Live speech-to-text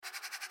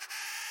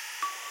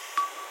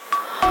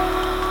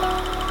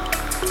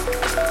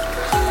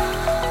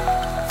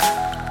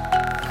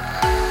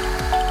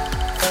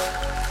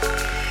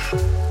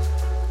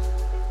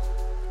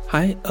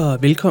Hej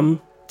og velkommen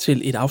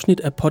til et afsnit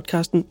af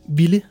podcasten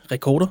Vilde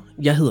Rekorder.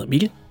 Jeg hedder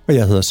Mikkel. Og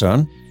jeg hedder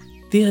Søren.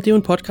 Det her det er jo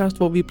en podcast,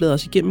 hvor vi bladrer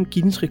os igennem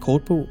Guinness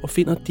Rekordbog og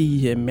finder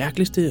de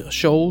mærkeligste og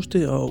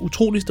sjoveste og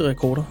utroligste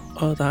rekorder.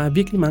 Og der er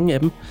virkelig mange af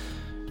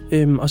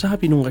dem. Og så har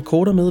vi nogle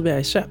rekorder med hver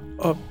især.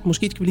 Og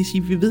måske skal vi lige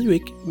sige, at vi ved jo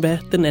ikke, hvad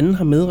den anden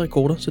har med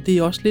rekorder. Så det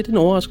er også lidt en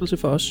overraskelse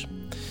for os.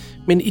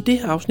 Men i det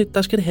her afsnit,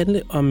 der skal det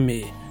handle om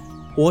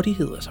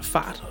hurtighed, altså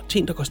fart og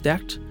ting, der går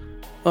stærkt.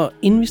 Og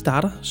inden vi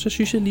starter, så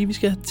synes jeg lige, vi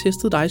skal have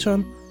testet dig,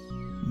 Søren.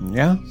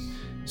 Ja.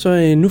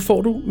 Så nu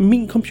får du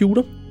min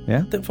computer.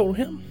 Ja. Den får du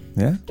her.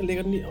 Ja. Jeg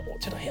lægger den lige over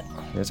til dig her.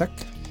 Ja, tak.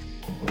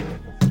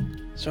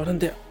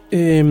 Sådan der.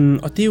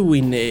 Og det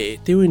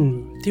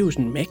er jo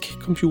sådan en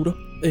Mac-computer.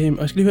 Og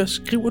jeg skal lige høre,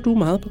 skriver du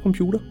meget på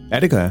computer? Ja,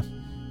 det gør jeg.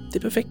 Det er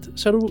perfekt.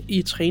 Så er du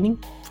i træning.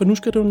 For nu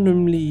skal du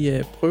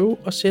nemlig prøve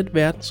at sætte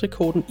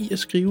verdensrekorden i at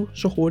skrive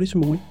så hurtigt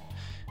som muligt.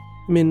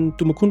 Men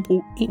du må kun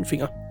bruge én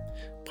finger.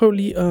 Prøv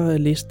lige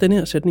at læse den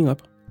her sætning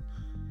op.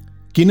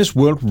 Guinness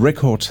World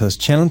Records has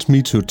challenged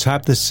me to type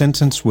this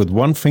sentence with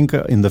one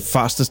finger in the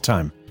fastest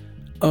time.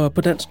 Og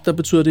på dansk, der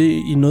betyder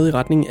det i noget i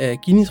retning af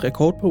Guinness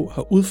Rekordbog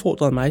har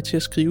udfordret mig til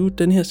at skrive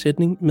den her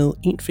sætning med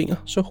én finger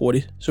så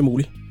hurtigt som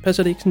muligt.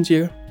 Passer det ikke sådan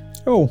cirka?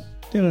 Jo,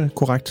 det er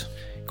korrekt.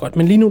 Godt,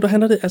 men lige nu der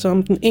handler det altså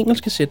om den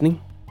engelske sætning.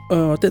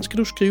 Og den skal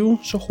du skrive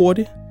så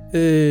hurtigt,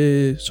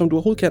 som du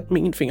overhovedet kan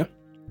med én finger.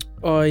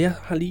 Og jeg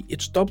har lige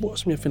et stopord,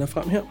 som jeg finder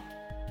frem her.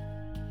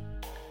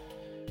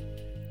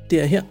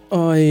 Det er her,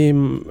 og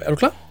er du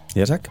klar?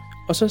 Ja, tak.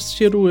 Og så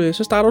siger du,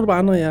 så starter du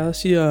bare, når jeg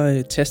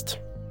siger tast.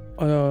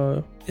 Og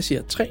jeg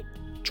siger 3,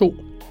 2,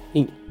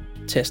 1,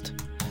 tast.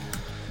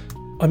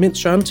 Og mens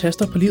Søren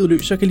taster på livet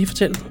løs, så kan jeg lige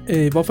fortælle,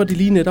 hvorfor det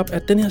lige netop er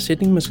den her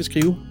sætning, man skal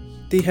skrive.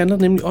 Det handler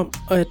nemlig om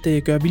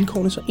at gøre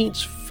vilkårene så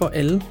ens for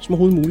alle som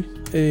overhovedet muligt.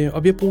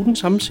 Og ved at bruge den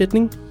samme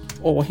sætning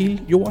over hele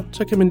jorden,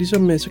 så kan man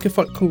ligesom, så kan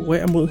folk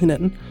konkurrere mod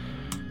hinanden.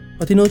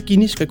 Og det er noget,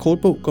 Guinness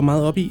Rekordbog går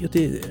meget op i, og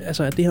det,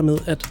 altså at det her med,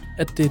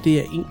 at det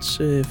er ens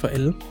for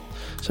alle.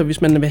 Så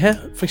hvis man vil have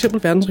for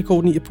eksempel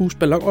verdensrekorden i at puste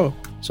balloner,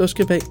 så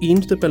skal hver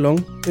eneste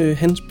ballon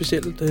have en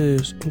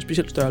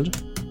speciel størrelse.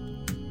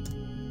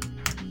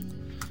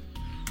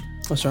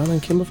 Og Søren han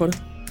kæmper for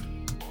det.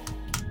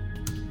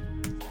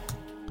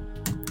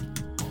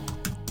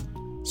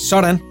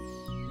 Sådan.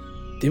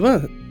 Det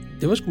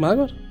var sgu meget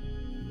godt.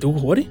 Du var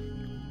hurtig.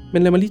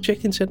 Men lad mig lige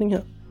tjekke din sætning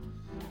her.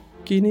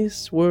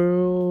 Guinness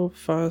World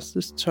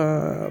Fastest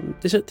Time.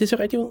 Det ser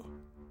rigtigt ud.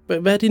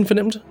 Hvad er din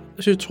fornemmelse?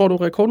 Tror du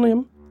rekorden er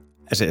hjemme?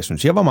 Altså, jeg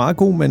synes, jeg var meget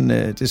god, men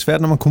det er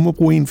svært, når man kun må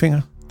bruge én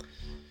finger.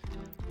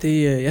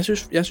 Jeg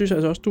synes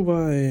altså også, du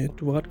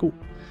var ret god.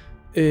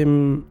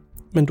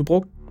 Men du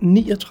brugte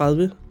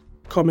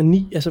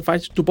 39,9. Altså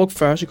faktisk, du brugte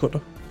 40 sekunder.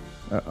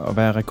 Og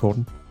hvad er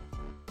rekorden?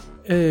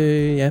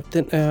 Ja,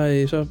 den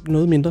er så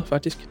noget mindre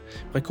faktisk.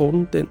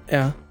 Rekorden, den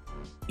er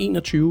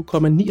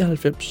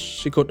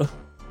 21,99 sekunder.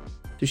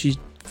 Det vil sige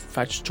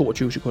faktisk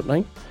 22 sekunder,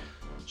 ikke?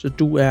 Så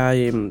du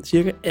er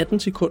cirka 18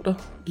 sekunder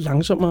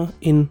langsommere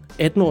end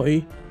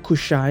 18-årige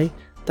Kushai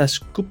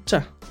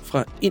Dasgupta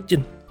fra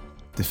Indien.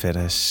 Det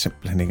fatter jeg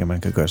simpelthen ikke, at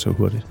man kan gøre så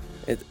hurtigt.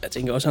 Jeg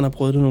tænker også, at han har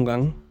prøvet det nogle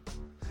gange.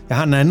 Jeg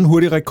har en anden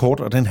hurtig rekord,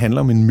 og den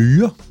handler om en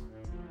myre.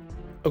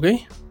 Okay.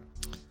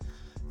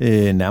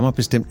 Nærmere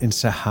bestemt en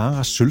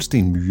Sahara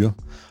sølvstenmyre.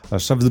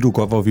 Og så ved du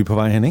godt, hvor vi er på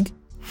vej hen, ikke?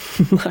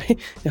 Nej,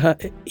 jeg har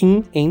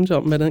ingen anelse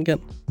om, hvad den kan.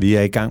 Vi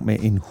er i gang med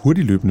en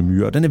hurtigløbende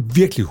myre, og den er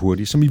virkelig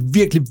hurtig, som i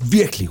virkelig,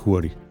 virkelig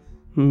hurtig.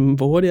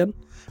 Hvor hurtig er den?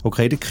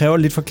 Okay, det kræver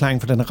lidt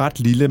forklaring, for den er ret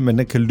lille, men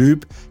den kan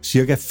løbe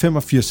cirka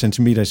 85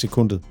 cm i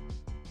sekundet.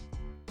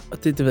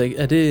 Og det ved jeg ikke.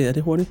 Er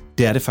det hurtigt?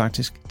 Det er det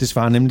faktisk. Det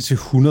svarer nemlig til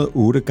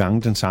 108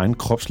 gange dens egen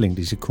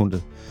kropslængde i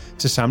sekundet.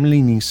 Til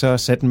sammenligning så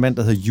satte en mand,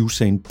 der hedder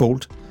Usain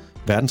Bolt,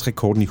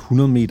 verdensrekorden i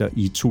 100 meter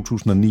i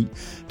 2009.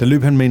 Der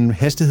løb han med en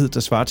hastighed, der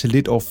svarer til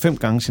lidt over 5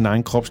 gange sin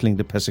egen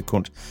kropslængde per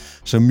sekund.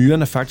 Så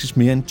myren er faktisk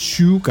mere end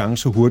 20 gange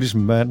så hurtig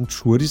som verdens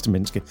hurtigste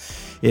menneske.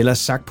 Eller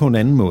sagt på en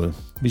anden måde.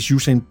 Hvis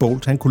Usain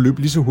Bolt han kunne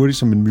løbe lige så hurtigt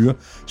som en myre,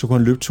 så kunne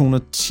han løbe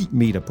 210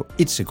 meter på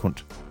 1 sekund.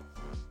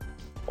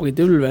 Okay,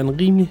 det ville være en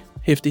rimelig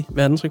heftig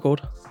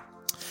verdensrekord.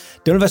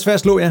 Det vil være svært at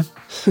slå, ja.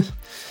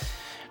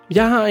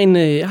 Jeg har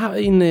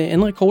en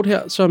anden rekord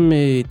her, som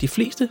de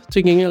fleste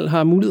til gengæld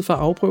har mulighed for at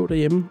afprøve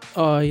derhjemme.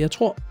 Og jeg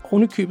tror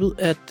ovenikøbet,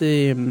 at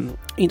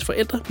ens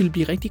forældre ville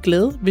blive rigtig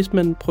glade, hvis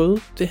man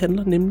prøvede. Det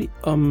handler nemlig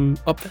om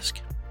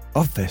opvask.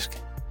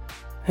 Opvask?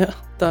 Ja,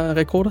 der er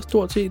rekorder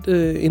stort set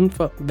inden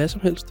for hvad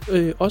som helst.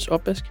 Også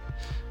opvask.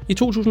 I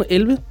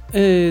 2011,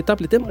 der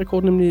blev den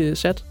rekord nemlig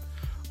sat.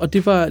 Og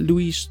det var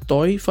Louise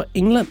Doy fra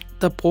England,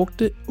 der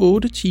brugte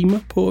 8 timer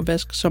på at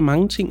vaske så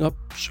mange ting op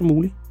som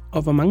muligt.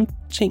 Og hvor mange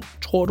ting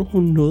tror du,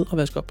 hun nåede at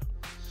vaske op?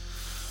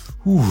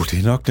 Det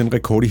er nok den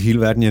rekord i hele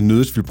verden, jeg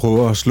nødigt vil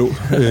prøve at slå.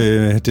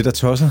 Det der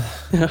tosser.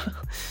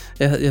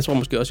 Ja, jeg tror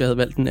måske også, jeg havde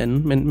valgt den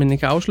anden. Men jeg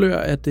kan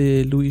afsløre, at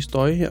Louise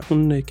Doy her,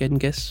 hun gav den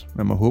gas.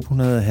 Man må håbe, hun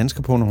havde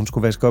handsker på, når hun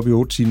skulle vaske op i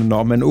 8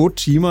 timer. Men 8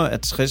 timer af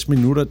 60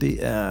 minutter, det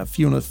er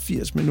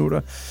 480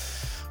 minutter.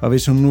 Og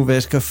hvis hun nu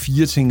vasker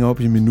 4 ting op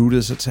i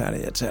minuttet, så tager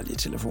jeg lige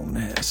telefonen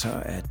her, så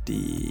er det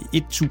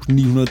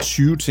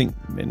 1920 ting.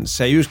 Men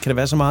seriøst, kan det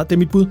være så meget? Det er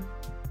mit bud.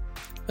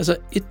 Altså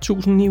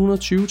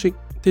 1920 ting,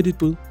 det er dit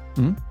bud.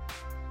 Mm.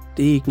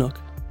 Det er ikke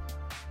nok.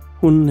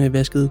 Hun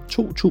vaskede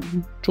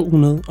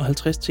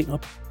 2250 ting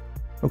op.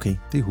 Okay,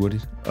 det er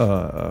hurtigt.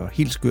 Og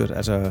helt skørt.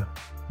 Altså,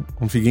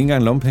 hun fik ikke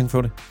engang lommepenge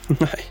for det.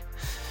 Nej.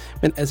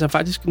 Men altså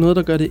faktisk noget,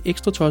 der gør det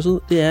ekstra tosset,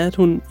 det er, at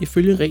hun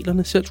ifølge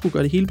reglerne selv skulle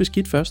gøre det hele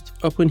beskidt først,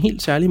 og på en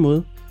helt særlig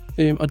måde.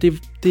 Og det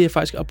er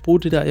faktisk at bruge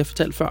det der, jeg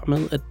fortalte før med,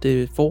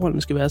 at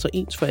forholdene skal være så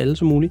ens for alle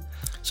som muligt.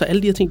 Så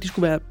alle de her ting, de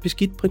skulle være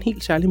beskidt på en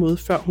helt særlig måde,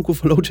 før hun kunne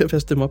få lov til at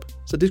vaske dem op.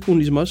 Så det skulle hun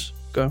ligesom også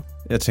gøre.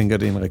 Jeg tænker,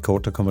 det er en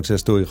rekord, der kommer til at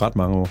stå i ret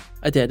mange år.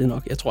 Ja, det er det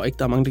nok. Jeg tror ikke,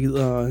 der er mange, der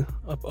gider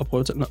at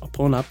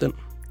prøve at nappe den.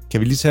 Kan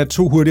vi lige tage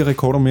 2 hurtige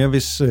rekorder mere,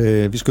 hvis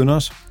vi skynder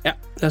os? Ja,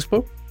 lad os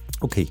prøve.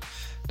 Okay.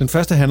 Den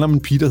første handler om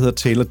en pige, der hedder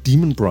Taylor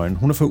Demonbrine.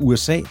 Hun er fra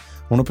USA.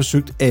 Hun har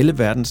besøgt alle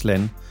verdens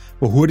lande.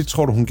 Hvor hurtigt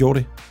tror du, hun gjorde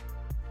det?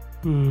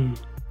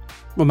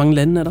 Hvor mange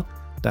lande er der?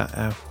 Der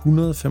er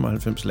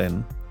 195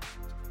 lande.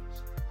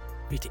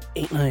 Det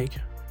aner jeg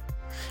ikke.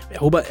 Jeg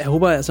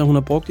håber altså, hun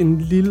har brugt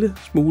en lille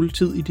smule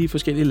tid i de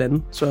forskellige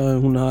lande, så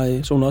hun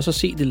også har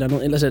set et eller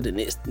andet. Ellers er det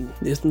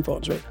næsten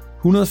forhåndsvagt.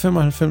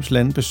 195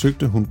 lande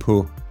besøgte hun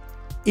på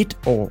 1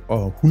 år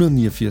og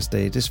 189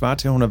 dage. Det svarer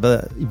til, at hun har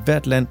været i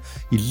hvert land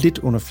i lidt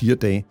under 4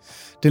 dage.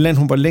 Det land,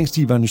 hun var længst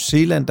i, var New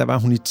Zealand. Der var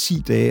hun i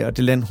 10 dage, og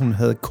det land, hun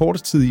havde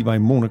kortest tid i, var i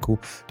Monaco.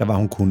 Der var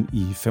hun kun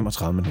i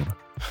 35 minutter.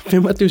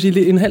 Det vil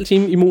sige en halv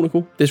time i Monaco.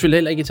 Det er selvfølgelig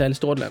heller ikke et særligt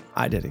stort land.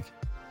 Nej, det er det ikke.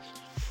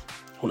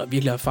 Hun har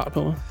virkelig haft fart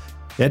på mig.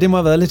 Ja, det må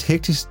have været lidt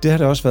hektisk. Det har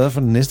det også været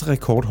for den næste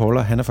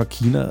rekordholder. Han er fra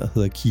Kina og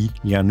hedder Qi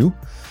Lianu.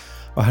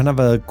 Og han har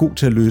været god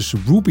til at løse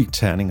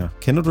Rubik-terninger.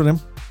 Kender du dem?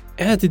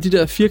 Ja, det er de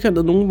der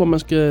firkantede nogen, hvor man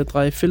skal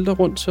dreje felter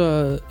rundt,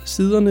 så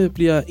siderne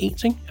bliver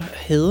ens, ikke? Jeg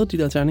hader de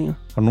der terninger.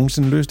 Har du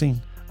nogensinde løst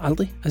en?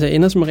 Aldrig. Altså, jeg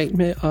ender som regel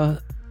med at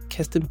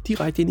kaste dem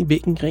direkte ind i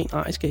væggen, ren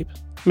ejerskab.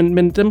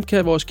 Men dem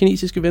kan vores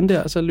kinesiske ven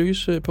der altså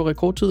løse på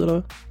rekordtid, eller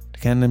hvad?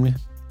 Det kan han nemlig.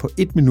 På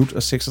 1 minut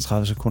og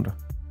 36 sekunder.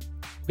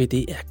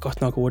 Det er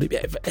godt nok hurtigt.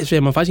 Altså,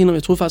 jeg må faktisk indrømme,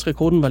 jeg troede faktisk, at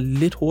rekorden var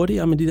lidt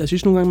hurtigere, men jeg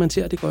synes nogle gange, man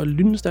ser, at det går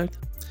lynende stærkt.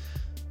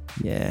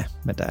 Ja,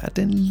 men der er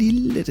den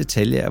lille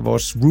detalje, at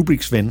vores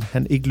Rubiks ven,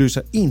 han ikke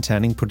løser 1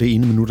 terning på det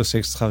 1 minut og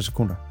 36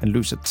 sekunder. Han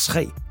løser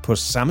 3 på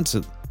samme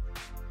tid.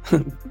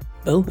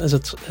 Hvad?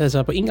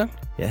 Altså på én gang?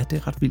 Ja, det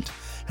er ret vildt.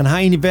 Han har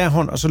en i hver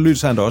hånd, og så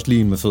løser han da også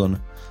lige en med fødderne.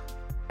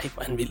 Ej,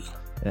 hvor er han vild.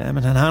 Ja,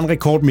 men han har en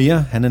rekord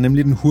mere. Han er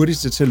nemlig den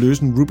hurtigste til at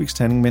løse en Rubiks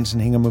terning, mens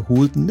han hænger med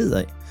hovedet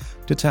nedad.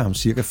 Det tager ham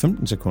cirka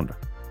 15 sekunder.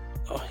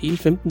 Hele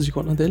 15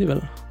 sekunder, det er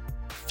alligevel.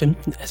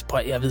 15? Altså,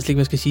 jeg ved slet ikke,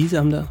 hvad jeg skal sige til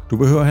ham der. Du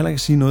behøver heller ikke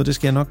at sige noget, det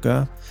skal jeg nok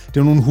gøre. Det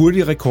er jo nogle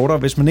hurtige rekorder.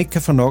 Hvis man ikke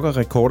kan få nok af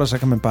rekorder, så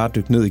kan man bare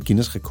dykke ned i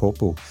Guinness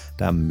Rekordbog.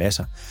 Der er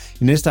masser.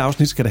 I næste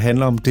afsnit skal det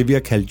handle om det, vi har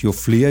kaldt jo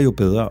flere, jo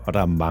bedre, og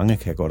der er mange,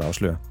 kan jeg godt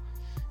afsløre.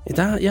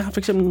 Ja, jeg har for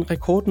eksempel en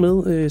rekord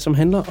med, som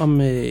handler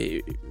om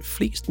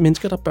flest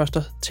mennesker, der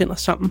børster tænder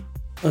sammen.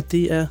 Og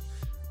det er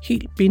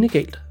helt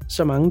bindegalt,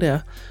 så mange det er.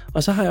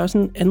 Og så har jeg også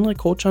en anden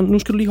rekord, Søren. Nu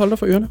skal du lige holde dig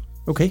for ørerne.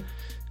 Okay.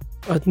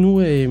 Og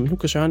nu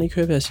kan Søren ikke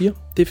høre, hvad jeg siger.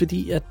 Det er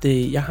fordi, at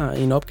jeg har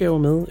en opgave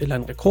med, eller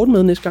en rekord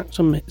med næste gang,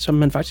 som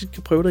man faktisk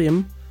kan prøve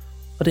derhjemme.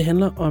 Og det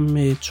handler om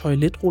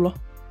toiletruller.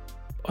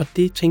 Og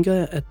det tænker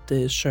jeg,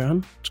 at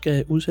Søren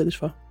skal udsættes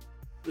for.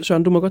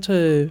 Søren, du må godt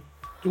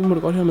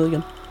høre med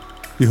igen.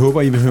 Vi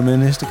håber, I vil høre med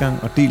næste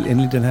gang, og del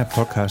endelig den her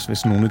podcast,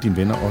 hvis nogle af dine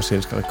venner også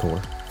elsker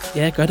rekorder.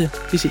 Ja, gør det.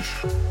 Vi ses.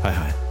 Hej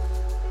hej.